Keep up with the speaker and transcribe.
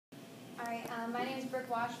My name is Brooke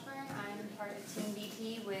Washburn. I'm part of Team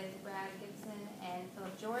BP with Brad Gibson and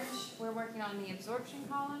Philip George. We're working on the absorption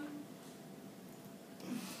column.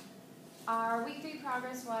 Our week 3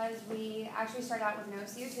 progress was we actually started out with no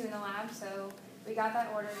CO2 in the lab, so we got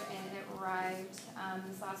that ordered and it arrived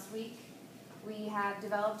this last week. We have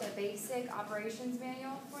developed a basic operations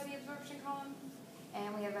manual for the absorption column,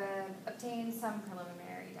 and we have obtained some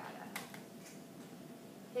preliminary data.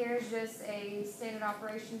 Here's just a standard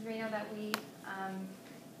operations manual that we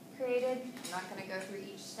created. I'm not going to go through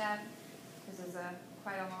each step because it's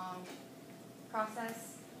quite a long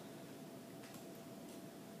process.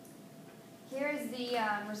 Here's the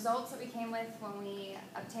results that we came with when we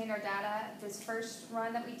obtained our data. This first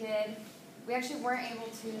run that we did, we actually weren't able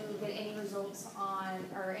to get any results on,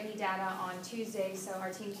 or any data on Tuesday, so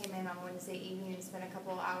our team came in on Wednesday evening and spent a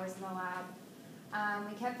couple hours in the lab.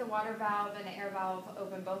 We kept the water valve and the air valve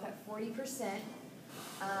open both at 40%.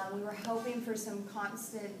 We were hoping for some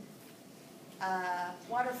constant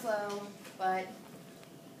water flow, but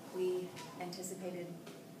we anticipated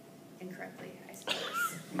incorrectly, I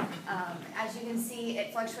suppose. As you can see,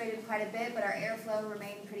 it fluctuated quite a bit, but our airflow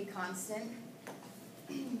remained pretty constant.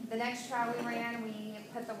 The next trial we ran, we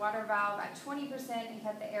put the water valve at 20% and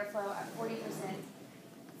kept the airflow at 40%.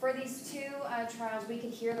 For these two trials, we could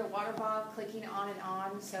hear the water valve clicking on and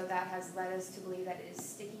on, so that has led us to believe that it is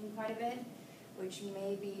sticking quite a bit, which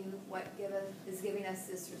may be what is giving us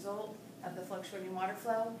this result of the fluctuating water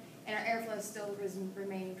flow, and our airflow is still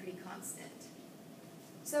remaining pretty constant.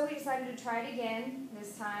 So we decided to try it again,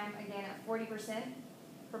 this time again at 40%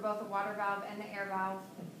 for both the water valve and the air valve,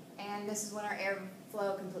 and this is when our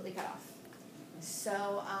airflow completely cut off.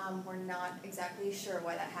 So we're not exactly sure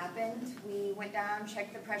why that happened. We went down,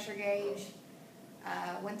 checked the pressure gauge,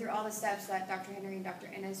 went through all the steps that Dr. Henry and Dr.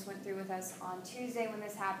 Ennis went through with us on Tuesday when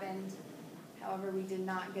this happened. However, we did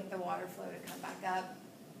not get the water flow to come back up.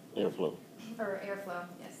 Airflow. Or airflow,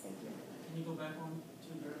 yes, thank you. Can you go back on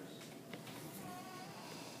 2 graphs?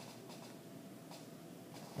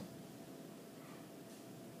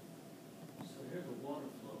 So here's the water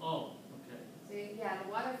flow. Oh, okay. So yeah, the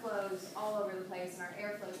water flows all over the place and our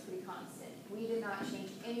airflow is pretty constant. We did not change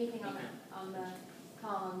anything on the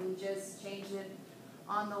column. We just changed it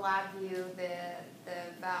on the lab view, the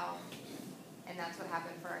valve, and that's what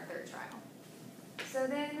happened for our 3rd trial. So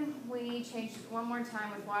then we changed it one more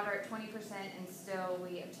time with water at 20%, and still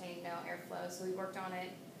we obtained no airflow. So we worked on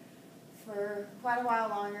it for quite a while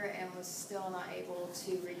longer and was still not able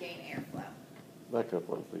to regain airflow. Back up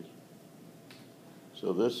one, please.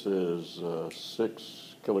 So this is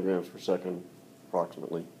 6 kilograms per second,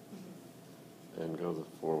 approximately, and go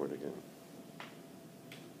forward again.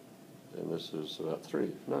 And this is about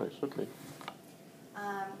 3. Nice, okay.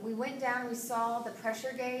 We went down, we saw the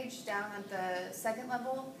pressure gauge down at the 2nd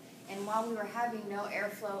level, and while we were having no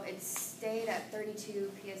airflow, it stayed at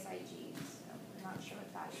 32 psig, so I'm not sure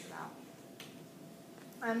what that is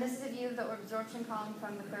about. This is a view of the absorption column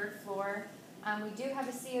from the 3rd floor. We do have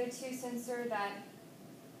a CO2 sensor that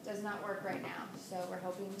does not work right now, so we're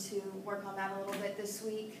hoping to work on that a little bit this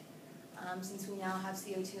week, since we now have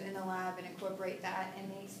CO2 in the lab, and incorporate that in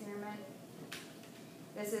the experiment.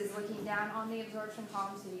 This is looking down on the absorption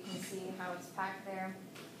column so you can see how it's packed there.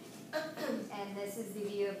 And this is the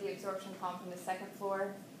view of the absorption column from the 2nd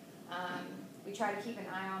floor. We try to keep an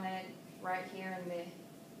eye on it right here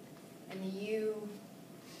in the U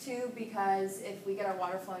tube, because if we get our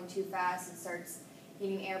water flowing too fast, it starts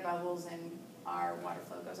hitting air bubbles and our water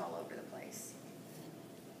flow goes all over the place.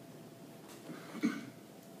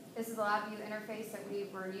 This is the LabVIEW interface that we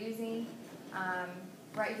were using.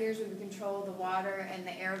 Right here is where we control the water and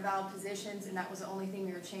the air valve positions, and that was the only thing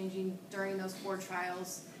we were changing during those 4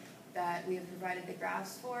 trials that we have provided the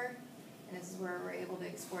graphs for. And this is where we're able to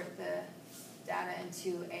export the data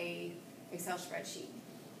into a Excel spreadsheet.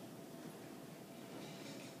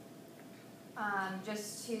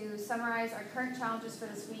 Just to summarize, our current challenges for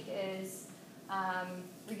this week is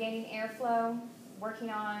regaining airflow, working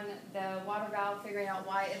on the water valve, figuring out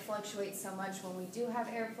why it fluctuates so much when we do have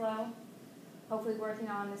airflow, hopefully working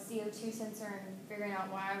on the CO2 sensor and figuring out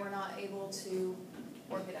why we're not able to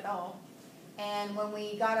work it at all. And when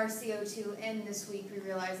we got our CO2 in this week, we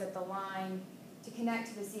realized that the line to connect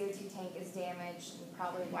to the CO2 tank is damaged, and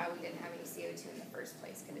probably why we didn't have any CO2 in the first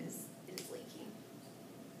place, because it is leaky.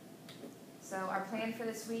 So our plan for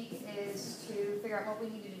this week is to figure out what we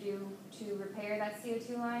need to do to repair that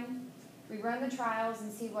CO2 line. We run the trials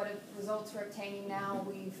and see what results we're obtaining now.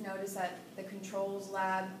 We've noticed that the controls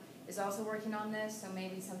lab is also working on this, so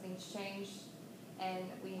maybe something's changed, and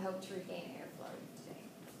we hope to regain airflow today.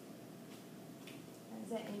 Is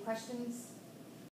there any questions?